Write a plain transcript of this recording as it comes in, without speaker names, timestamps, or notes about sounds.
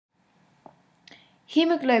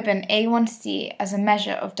Hemoglobin A1c as a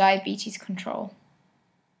measure of diabetes control.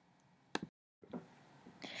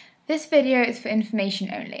 This video is for information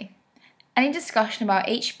only. Any discussion about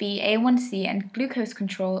HbA1c and glucose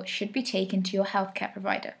control should be taken to your healthcare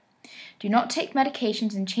provider. Do not take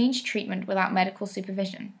medications and change treatment without medical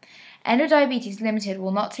supervision. Endo-Diabetes Limited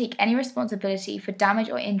will not take any responsibility for damage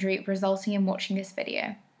or injury resulting in watching this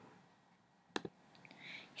video.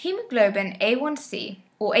 Hemoglobin A1c,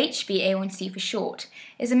 or HbA1c for short,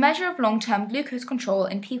 is a measure of long-term glucose control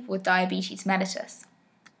in people with diabetes mellitus.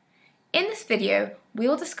 In this video, we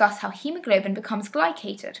will discuss how hemoglobin becomes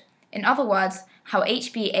glycated, in other words, how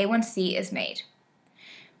HbA1c is made.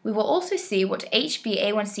 We will also see what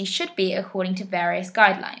HbA1c should be according to various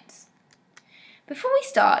guidelines. Before we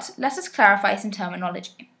start, let us clarify some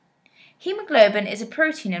terminology. Hemoglobin is a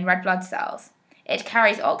protein in red blood cells. It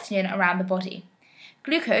carries oxygen around the body.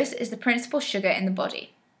 Glucose is the principal sugar in the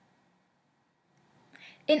body.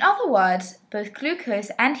 In other words, both glucose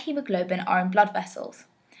and hemoglobin are in blood vessels.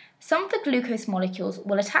 Some of the glucose molecules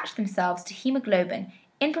will attach themselves to hemoglobin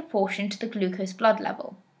in proportion to the glucose blood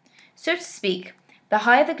level. So to speak, the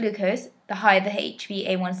higher the glucose, the higher the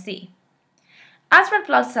HbA1c. As red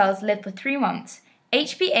blood cells live for 3 months,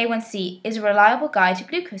 HbA1c is a reliable guide to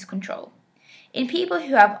glucose control. In people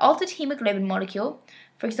who have altered hemoglobin molecule,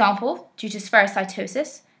 for example, due to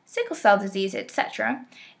spherocytosis, sickle cell disease, etc.,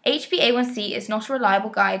 HbA1c is not a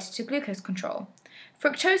reliable guide to glucose control.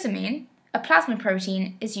 Fructosamine, a plasma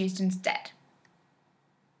protein, is used instead.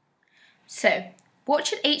 So, what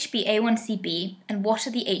should HbA1c be, and what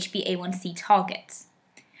are the HbA1c targets?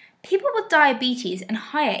 People with diabetes and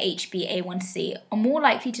higher HbA1c are more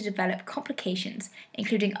likely to develop complications,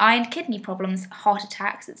 including eye and kidney problems, heart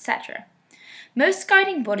attacks, etc. Most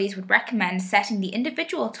guiding bodies would recommend setting the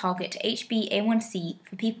individual target to HbA1c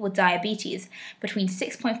for people with diabetes between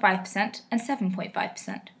 6.5% and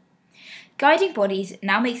 7.5%. Guiding bodies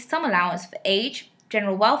now make some allowance for age,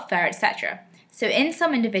 general welfare, etc., so in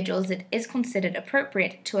some individuals it is considered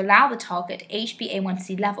appropriate to allow the target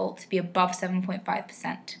HbA1c level to be above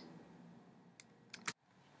 7.5%.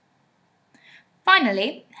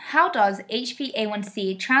 Finally, how does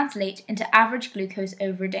HbA1c translate into average glucose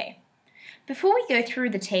over a day? Before we go through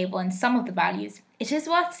the table and some of the values, it is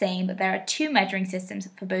worth saying that there are 2 measuring systems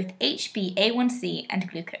for both HbA1c and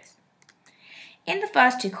glucose. In the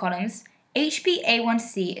first 2 columns,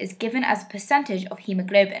 HbA1c is given as a percentage of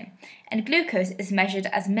hemoglobin, and glucose is measured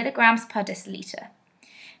as milligrams per deciliter.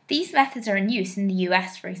 These methods are in use in the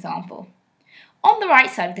US, for example. On the right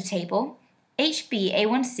side of the table,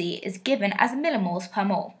 HbA1c is given as millimoles per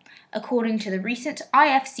mole, according to the recent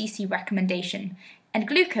IFCC recommendation, and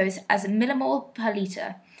glucose as millimole per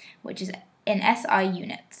liter, which is in SI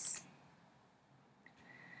units.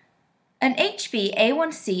 An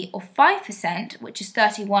HbA1c of 5%, which is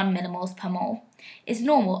 31 millimoles per mole, is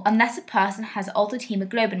normal unless a person has altered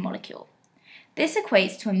hemoglobin molecule. This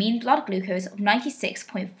equates to a mean blood glucose of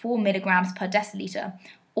 96.4 milligrams per deciliter,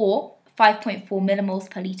 or 5.4 millimoles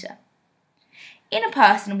per liter. In a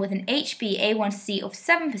person with an HbA1c of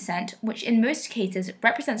 7%, which in most cases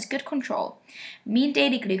represents good control, mean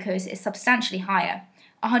daily glucose is substantially higher,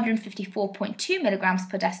 154.2 milligrams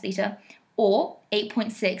per deciliter, or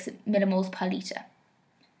 8.6 millimoles per liter.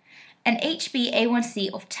 An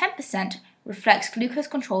HbA1c of 10% reflects glucose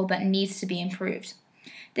control that needs to be improved.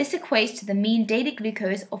 This equates to the mean daily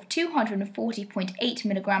glucose of 240.8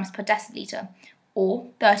 milligrams per deciliter, or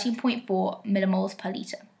 13.4 millimoles per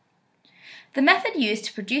liter. The method used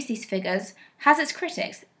to produce these figures has its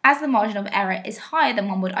critics, as the margin of error is higher than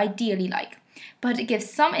one would ideally like, but it gives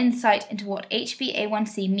some insight into what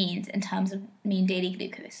HbA1c means in terms of mean daily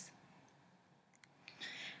glucose.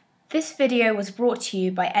 This video was brought to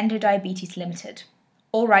you by Endo-Diabetes Limited.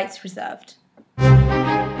 All rights reserved.